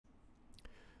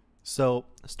So,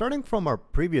 starting from our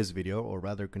previous video, or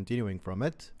rather continuing from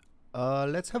it,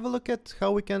 let's have a look at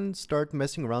how we can start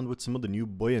messing around with some of the new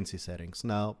buoyancy settings.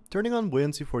 Now, turning on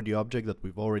buoyancy for the object that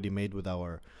we've already made with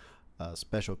our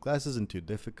special classes into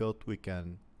difficult, we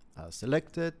can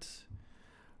select it,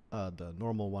 the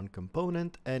normal one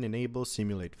component, and enable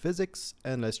simulate physics,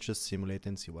 and let's just simulate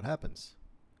and see what happens.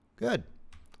 Good.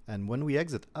 And when we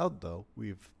exit out though,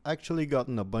 we've actually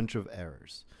gotten a bunch of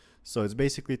errors. So it's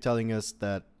basically telling us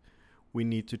that we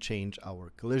need to change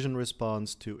our collision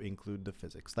response to include the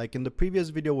physics. Like in the previous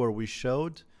video where we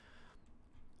showed,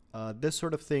 this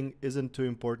sort of thing isn't too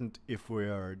important if we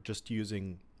are just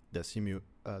using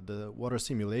the water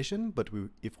simulation, but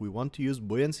if we want to use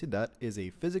buoyancy, that is a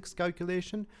physics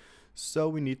calculation, so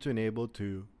we need to enable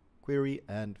to query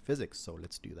and physics. So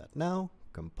let's do that now,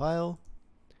 compile,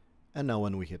 and now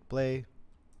when we hit play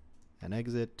and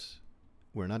exit,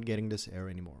 we're not getting this error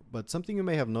anymore. But something you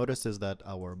may have noticed is that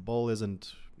our ball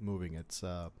isn't moving. It's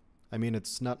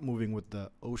not moving with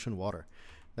the ocean water.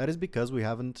 That is because we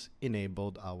haven't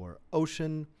enabled our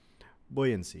ocean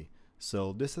buoyancy.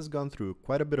 So this has gone through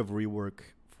quite a bit of rework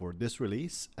for this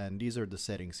release, and these are the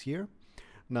settings here.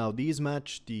 Now these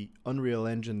match the Unreal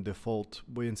Engine default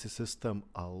buoyancy system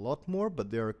a lot more,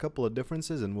 but there are a couple of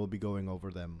differences and we'll be going over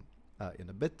them in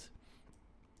a bit.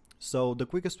 So the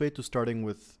quickest way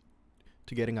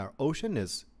to getting our ocean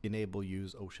is enable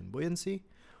use ocean buoyancy.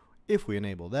 If we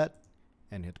enable that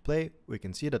and hit play, we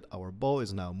can see that our ball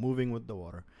is now moving with the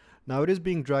water. Now it is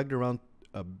being dragged around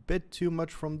a bit too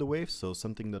much from the wave, so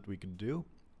something that we could do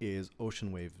is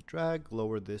ocean wave drag,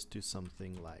 lower this to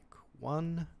something like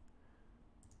 1.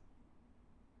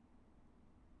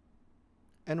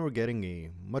 And we're getting a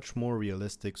much more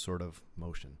realistic sort of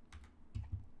motion.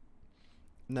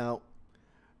 Now,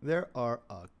 there are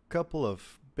a couple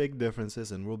of big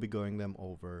differences and we'll be going them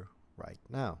over right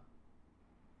now.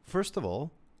 First of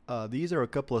all, these are a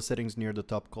couple of settings near the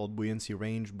top called buoyancy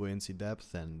range, buoyancy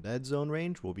depth, and dead zone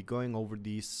range. We'll be going over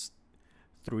these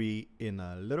three in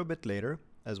a little bit later,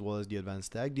 as well as the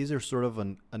advanced tag. These are sort of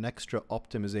an extra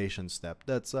optimization step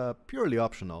that's purely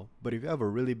optional, but if you have a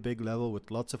really big level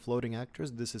with lots of floating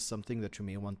actors, this is something that you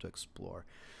may want to explore.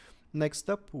 Next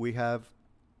up, we have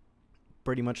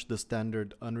pretty much the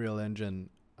standard Unreal Engine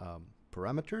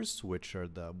parameters, which are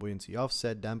the buoyancy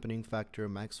offset, dampening factor,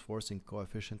 max forcing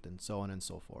coefficient, and so on and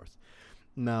so forth.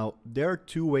 Now, there are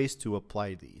two ways to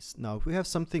apply these. Now, if we have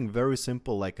something very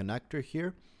simple like an actor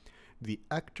here, the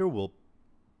actor will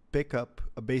pick up,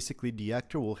 basically the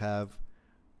actor will have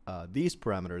these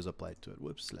parameters applied to it.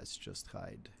 Whoops, let's just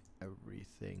hide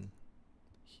everything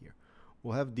here.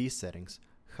 We'll have these settings.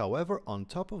 However, on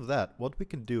top of that, what we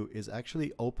can do is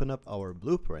actually open up our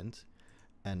blueprint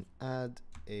and add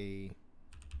a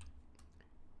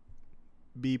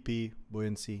BP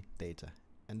buoyancy data,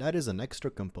 and that is an extra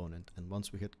component. And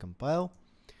once we hit compile,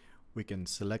 we can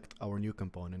select our new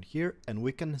component here, and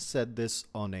we can set this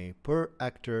on a per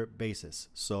actor basis.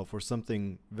 So for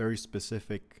something very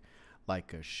specific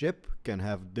like a ship can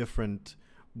have different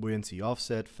buoyancy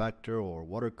offset, factor, or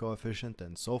water coefficient,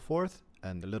 and so forth,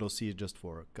 and the little c is just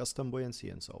for custom buoyancy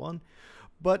and so on.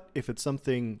 But if it's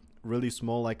something really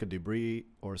small like a debris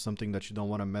or something that you don't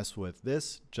want to mess with,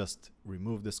 this just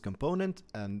remove this component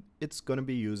and it's going to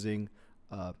be using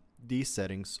these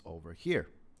settings over here.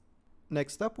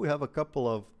 Next up, we have a couple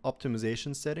of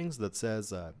optimization settings that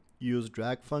says use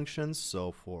drag functions.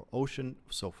 So for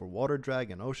water drag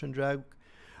and ocean drag,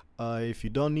 if you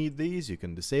don't need these, you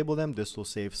can disable them. This will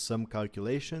save some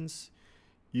calculations.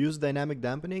 Use dynamic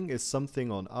dampening is something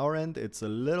on our end. It's a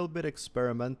little bit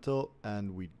experimental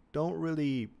and we don't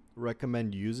really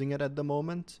recommend using it at the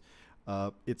moment.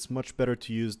 It's much better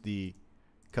to use the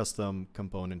custom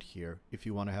component here if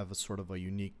you want to have a sort of a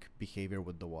unique behavior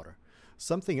with the water.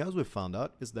 Something else we found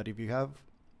out is that if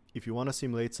you want to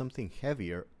simulate something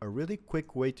heavier, a really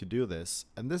quick way to do this,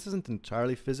 and this isn't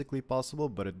entirely physically possible,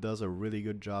 but it does a really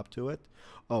good job to it,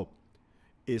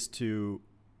 is to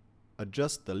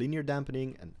adjust the linear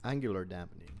dampening and angular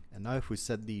dampening. And now if we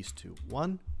set these to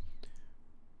 1,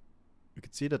 you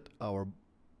can see that our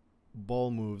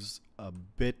ball moves a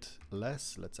bit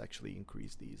less. Let's actually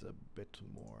increase these a bit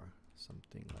more,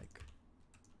 something like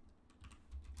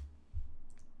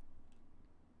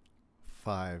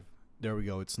 5. There we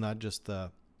go. It's not just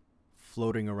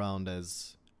floating around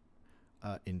as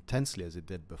intensely as it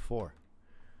did before.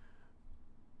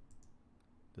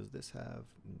 Does this have?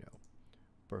 No.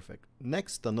 Perfect.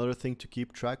 Next, another thing to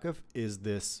keep track of is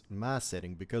this mass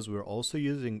setting, because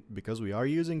we are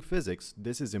using physics.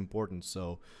 This is important.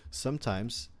 So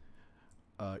sometimes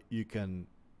you can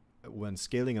when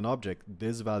scaling an object,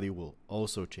 this value will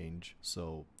also change.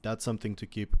 So that's something to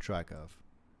keep track of.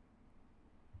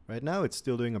 Right now, it's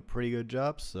still doing a pretty good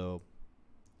job, so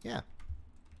yeah.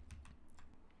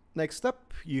 Next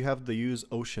up, you have the use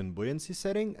ocean buoyancy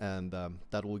setting, and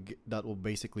that will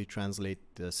basically translate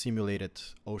the simulated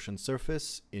ocean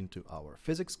surface into our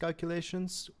physics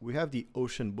calculations. We have the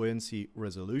ocean buoyancy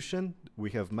resolution.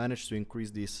 We have managed to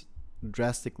increase this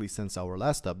drastically since our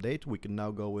last update. We can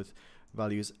now go with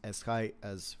values as high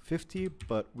as 50,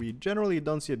 but we generally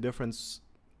don't see a difference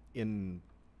in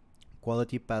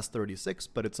quality past 36,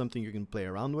 but it's something you can play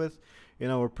around with. In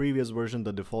our previous version,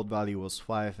 the default value was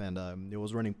 5, and it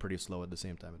was running pretty slow at the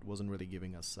same time. It wasn't really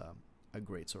giving us a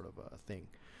great sort of thing.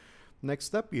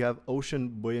 Next up, you have ocean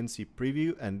buoyancy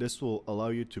preview, and this will allow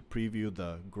you to preview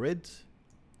the grid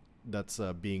that's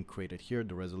being created here,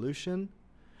 the resolution.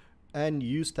 And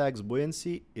use tags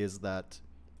buoyancy is that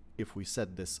if we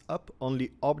set this up,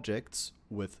 only objects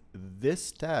with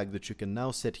this tag that you can now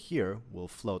set here will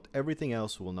float. Everything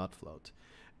else will not float.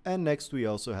 And next we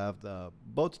also have the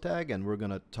boat tag, and we're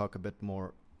going to talk a bit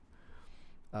more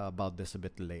about this a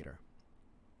bit later.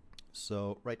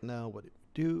 So right now what we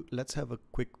do, let's have a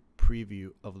quick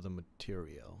preview of the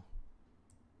material.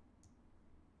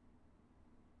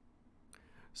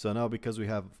 So now, because we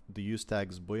have the use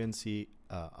tags buoyancy,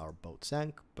 our boat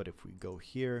sank. But if we go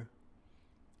here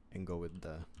and go with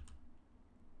the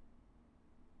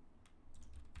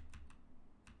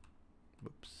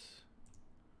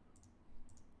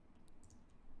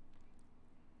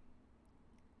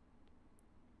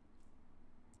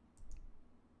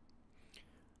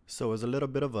So as a little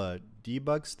bit of a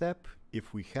debug step,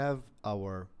 if we have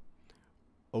our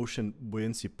ocean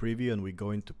buoyancy preview and we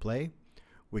go into play,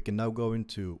 we can now go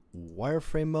into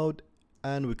wireframe mode,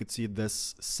 and we could see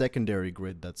this secondary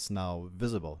grid that's now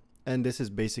visible. And this is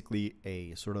basically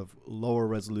a sort of lower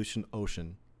resolution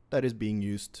ocean that is being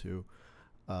used to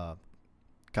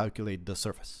calculate the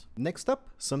surface. Next up,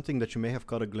 something that you may have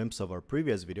caught a glimpse of our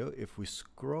previous video. If we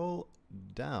scroll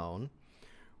down,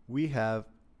 we have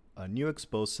a new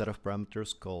exposed set of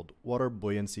parameters called water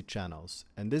buoyancy channels.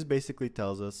 And this basically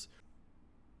tells us.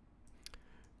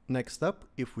 Next up,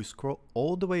 if we scroll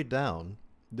all the way down,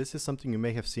 this is something you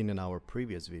may have seen in our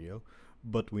previous video,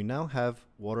 but we now have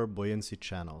water buoyancy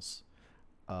channels.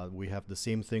 We have the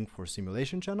same thing for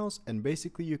simulation channels, and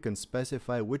basically you can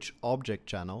specify which object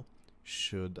channel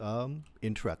should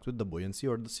interact with the buoyancy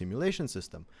or the simulation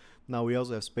system. Now we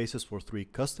also have spaces for 3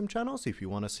 custom channels if you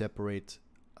want to separate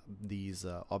these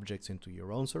objects into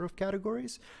your own sort of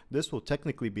categories. This will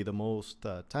technically be the most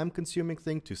time-consuming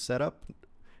thing to set up.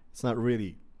 It's not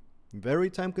really very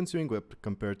time consuming, but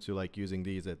compared to like using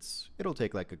these, it'll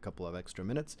take like a couple of extra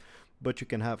minutes. But you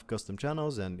can have custom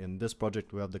channels, and in this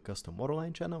project we have the custom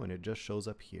waterline channel, and it just shows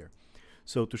up here.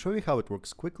 So to show you how it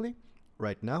works quickly,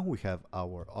 right now we have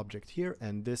our object here,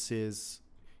 and this is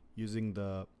using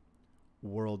the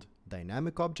world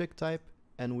dynamic object type,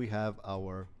 and we have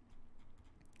our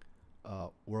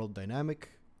world dynamic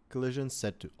collision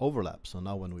set to overlap. So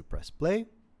now when we press play,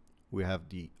 we have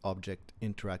the object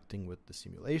interacting with the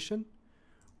simulation,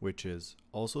 which is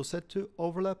also set to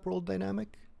overlap world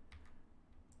dynamic.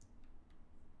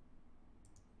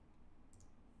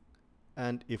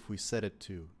 And if we set it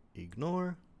to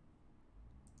ignore,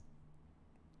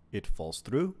 it falls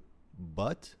through,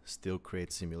 but still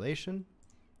creates simulation.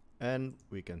 And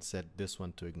we can set this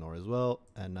one to ignore as well.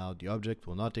 And now the object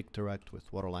will not interact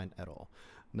with waterline at all.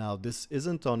 Now this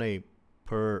isn't on a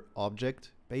per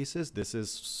object basis. This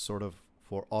is sort of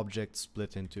for objects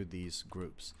split into these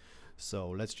groups. So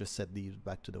let's just set these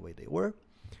back to the way they were.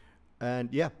 And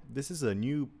yeah, this is a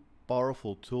new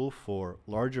powerful tool for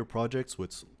larger projects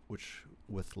with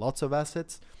lots of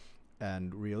assets.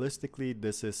 And realistically,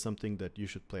 this is something that you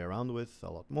should play around with a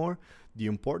lot more. The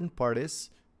important part is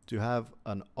to have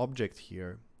an object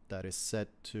here that is set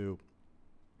to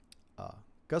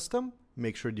custom.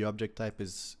 Make sure the object type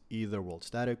is either world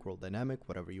static, world dynamic,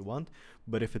 whatever you want.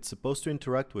 But if it's supposed to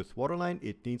interact with waterline,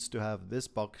 it needs to have this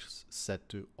box set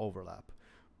to overlap.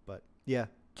 But yeah,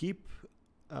 keep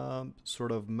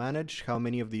sort of manage how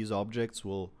many of these objects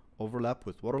will overlap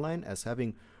with waterline, as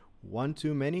having one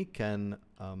too many can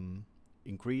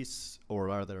increase or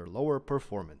rather lower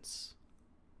performance.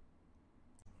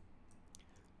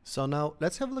 So now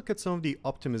let's have a look at some of the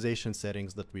optimization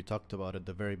settings that we talked about at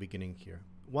the very beginning here.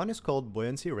 One is called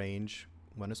buoyancy range,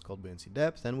 one is called buoyancy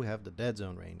depth, and we have the dead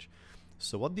zone range.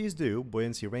 So what these do,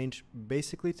 buoyancy range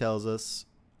basically tells us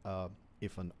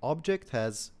if an object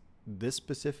has this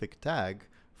specific tag,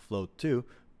 float 2,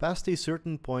 past a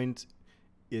certain point,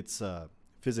 its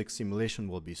physics simulation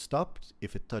will be stopped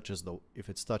if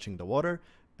it's touching the water,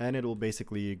 and it will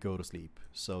basically go to sleep.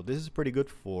 So this is pretty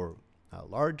good for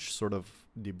large sort of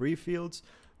debris fields.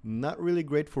 Not really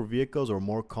great for vehicles or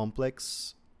more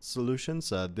complex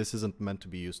solutions. This isn't meant to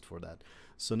be used for that.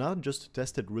 So now, just to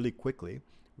test it really quickly,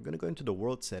 we're going to go into the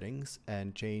world settings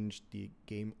and change the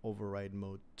game override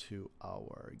mode to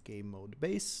our game mode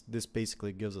base. This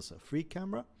basically gives us a free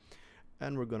camera,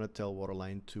 and we're going to tell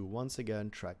Waterline to once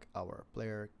again track our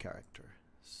player character.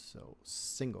 So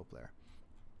single player.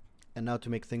 And now to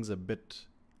make things a bit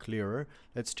clearer,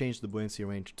 let's change the buoyancy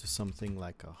range to something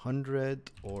like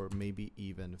 100 or maybe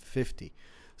even 50.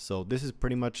 So this is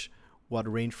pretty much what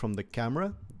range from the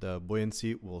camera the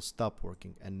buoyancy will stop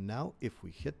working. And now if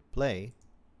we hit play,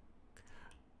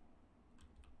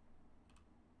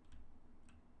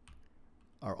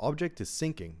 our object is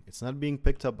sinking. It's not being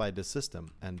picked up by the system,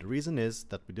 and the reason is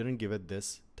that we didn't give it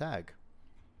this tag.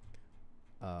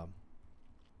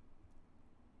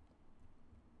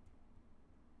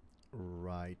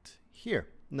 Right here.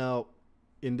 Now,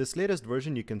 in this latest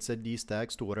version, you can set these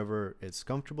tags to whatever is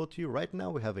comfortable to you. Right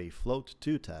now, we have a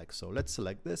float2 tag. So let's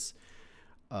select this,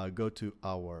 go to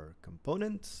our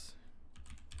component,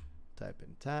 type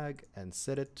in tag, and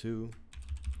set it to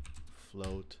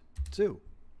float2.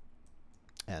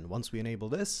 And once we enable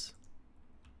this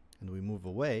and we move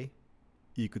away,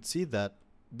 you could see that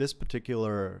this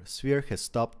particular sphere has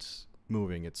stopped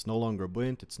moving. It's no longer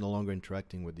buoyant. It's no longer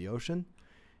interacting with the ocean.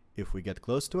 If we get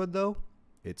close to it though,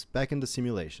 it's back in the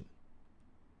simulation.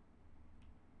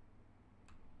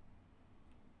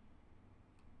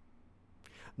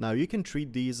 Now you can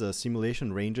treat these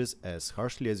simulation ranges as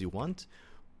harshly as you want,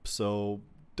 so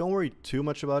don't worry too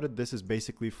much about it. This is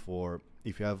basically for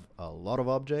if you have a lot of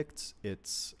objects.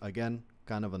 It's again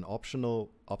kind of an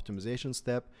optional optimization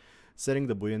step. Setting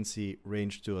the buoyancy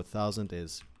range to 1000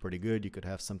 is pretty good. You could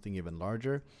have something even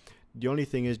larger. The only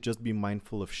thing is just be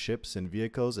mindful of ships and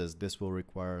vehicles, as this will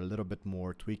require a little bit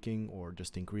more tweaking or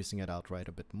just increasing it outright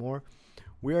a bit more.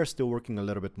 We are still working a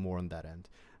little bit more on that end.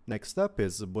 Next up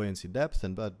is the buoyancy depth,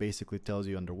 and that basically tells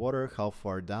you underwater how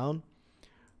far down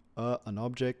an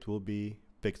object will be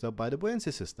picked up by the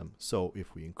buoyancy system. So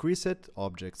if we increase it,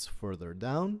 objects further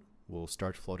down will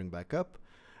start floating back up,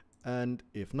 and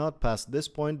if not past this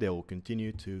point, they will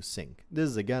continue to sink. This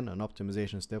is again an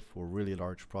optimization step for really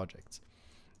large projects.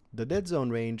 The dead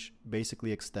zone range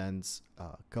basically extends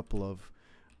a couple of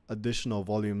additional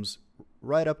volumes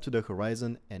right up to the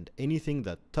horizon, and anything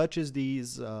that touches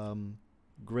these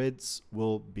grids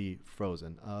will be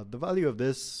frozen. The value of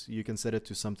this, you can set it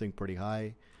to something pretty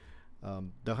high.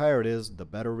 The higher it is, the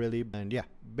better really. And yeah,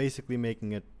 basically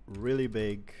making it really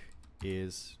big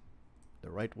is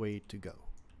the right way to go.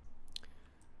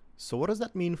 So what does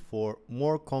that mean for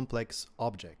more complex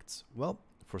objects? Well,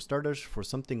 for starters, for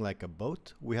something like a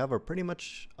boat, we have pretty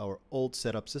much our old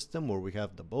setup system where we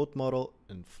have the boat model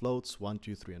and floats 1,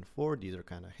 2, 3, and 4. These are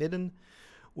kind of hidden.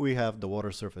 We have the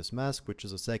water surface mask, which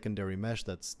is a secondary mesh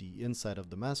that's the inside of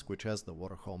the mask, which has the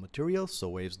water hull material, so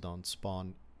waves don't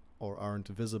spawn or aren't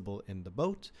visible in the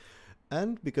boat.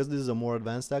 And because this is a more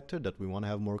advanced actor that we want to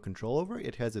have more control over,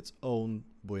 it has its own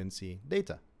buoyancy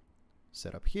data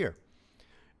set up here.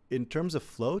 In terms of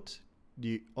float,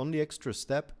 the only extra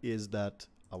step is that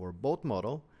our boat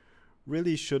model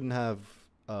really shouldn't have,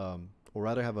 or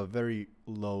rather have a very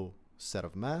low set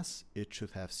of mass. It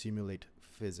should have simulate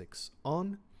physics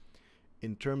on.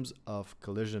 In terms of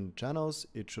collision channels,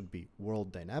 it should be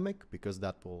world dynamic, because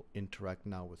that will interact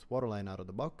now with Waterline out of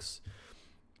the box.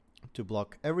 To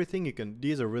block everything, you can,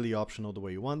 these are really optional the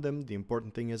way you want them. The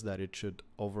important thing is that it should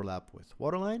overlap with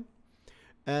Waterline.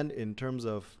 And in terms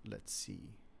of, let's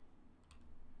see,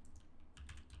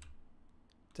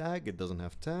 tag, it doesn't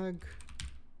have tag,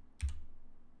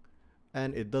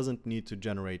 and it doesn't need to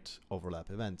generate overlap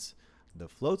events. The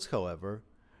floats, however,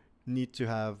 need to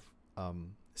have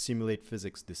simulate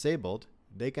physics disabled.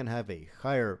 They can have a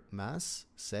higher mass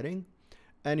setting,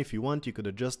 and if you want, you could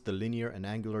adjust the linear and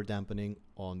angular dampening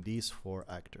on these 4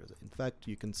 actors. In fact,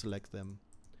 you can select them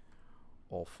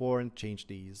all 4 and change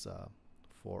these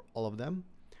for all of them.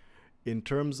 In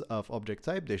terms of object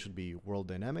type, they should be world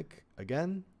dynamic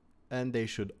again, and they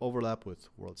should overlap with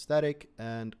world static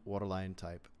and Waterline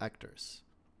type actors.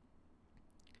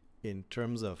 In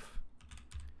terms of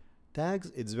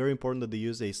tags, it's very important that they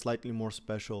use a slightly more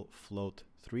special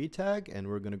float3 tag, and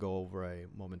we're going to go over a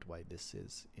moment why this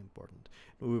is important.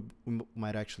 We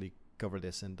might actually cover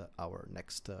this in our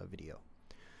next video.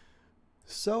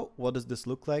 So what does this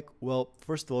look like? Well,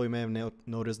 first of all, you may have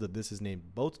noticed that this is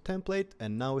named boat template,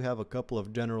 and now we have a couple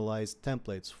of generalized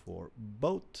templates for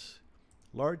boat,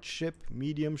 large ship,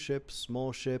 medium ship,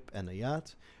 small ship, and a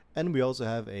yacht. And we also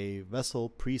have a vessel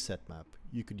preset map.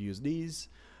 You could use these.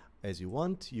 as you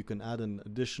want. You can add an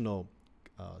additional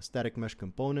static mesh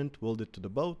component, weld it to the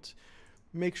boat,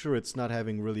 make sure it's not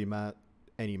having really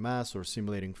any mass or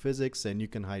simulating physics, and you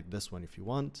can hide this one if you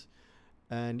want.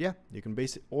 And yeah, you can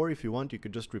base it, or if you want, you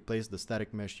could just replace the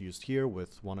static mesh used here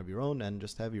with one of your own and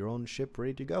just have your own ship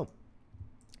ready to go.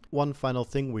 One final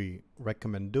thing we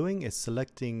recommend doing is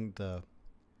selecting the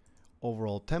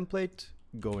overall template,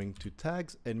 going to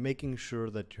tags, and making sure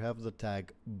that you have the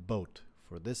tag boat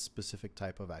for this specific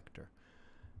type of actor.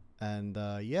 And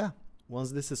yeah,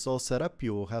 once this is all set up,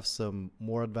 you will have some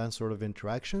more advanced sort of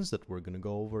interactions that we're going to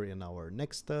go over in our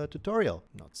next tutorial.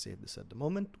 Not save this at the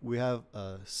moment. We have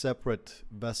a separate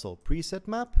vessel preset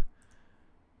map.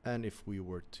 And if we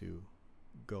were to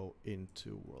go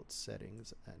into world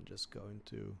settings and just go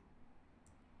into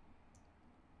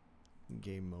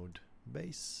game mode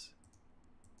base,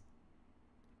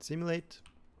 simulate,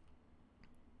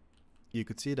 you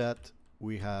could see that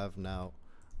we have now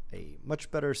a much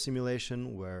better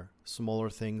simulation where smaller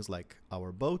things like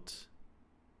our boat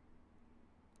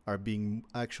are being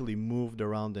actually moved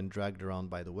around and dragged around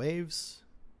by the waves.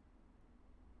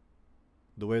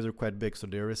 The waves are quite big, so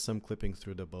there is some clipping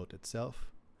through the boat itself.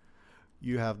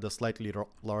 You have the slightly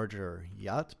larger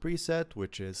yacht preset,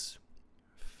 which is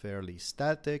fairly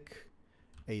static,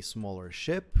 a smaller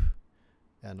ship,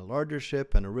 and a larger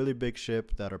ship, and a really big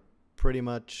ship that are pretty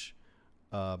much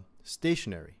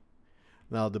stationary.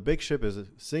 Now the big ship is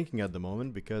sinking at the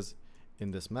moment because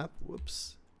in this map,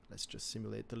 whoops, let's just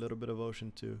simulate a little bit of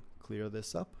ocean to clear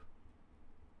this up.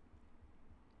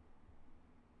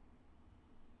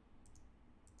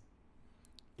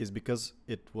 Is because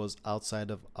it was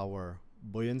outside of our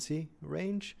buoyancy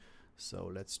range.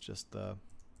 So let's just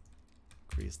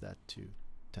increase that to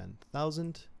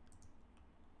 10,000.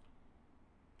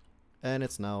 And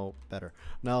it's now better.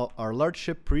 Now our large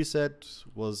ship preset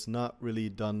was not really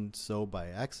done so by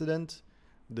accident.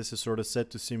 This is sort of set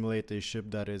to simulate a ship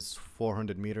that is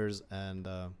 400 meters and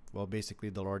well, basically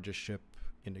the largest ship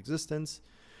in existence.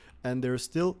 And there's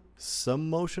still some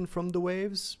motion from the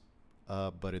waves,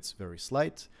 but it's very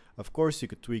slight. Of course, you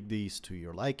could tweak these to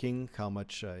your liking, how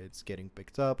much it's getting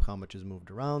picked up, how much is moved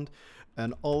around,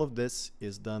 and all of this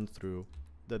is done through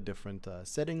the different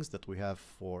settings that we have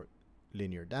for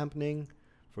linear dampening.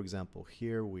 For example,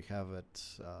 here we have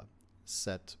it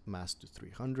set mass to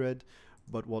 300,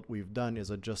 but what we've done is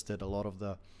adjusted a lot of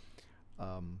the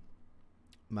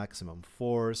maximum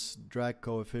force, drag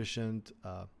coefficient.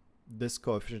 This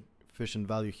coefficient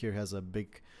value here has a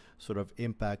big sort of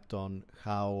impact on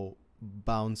how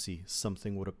bouncy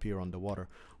something would appear on the water.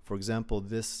 For example,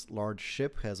 this large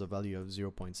ship has a value of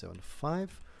 0.75,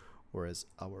 whereas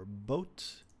our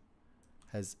boat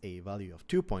has a value of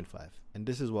 2.5, and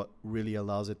this is what really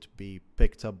allows it to be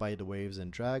picked up by the waves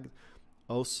and dragged.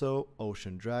 Also,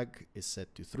 ocean drag is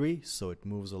set to 3, so it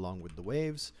moves along with the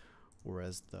waves,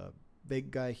 whereas the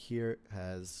big guy here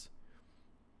has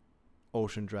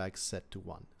ocean drag set to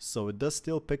 1. So it does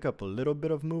still pick up a little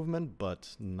bit of movement,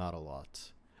 but not a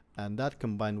lot. And that,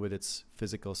 combined with its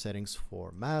physical settings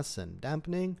for mass and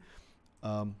dampening,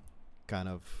 kind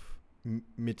of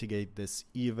mitigate this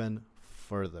even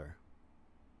further.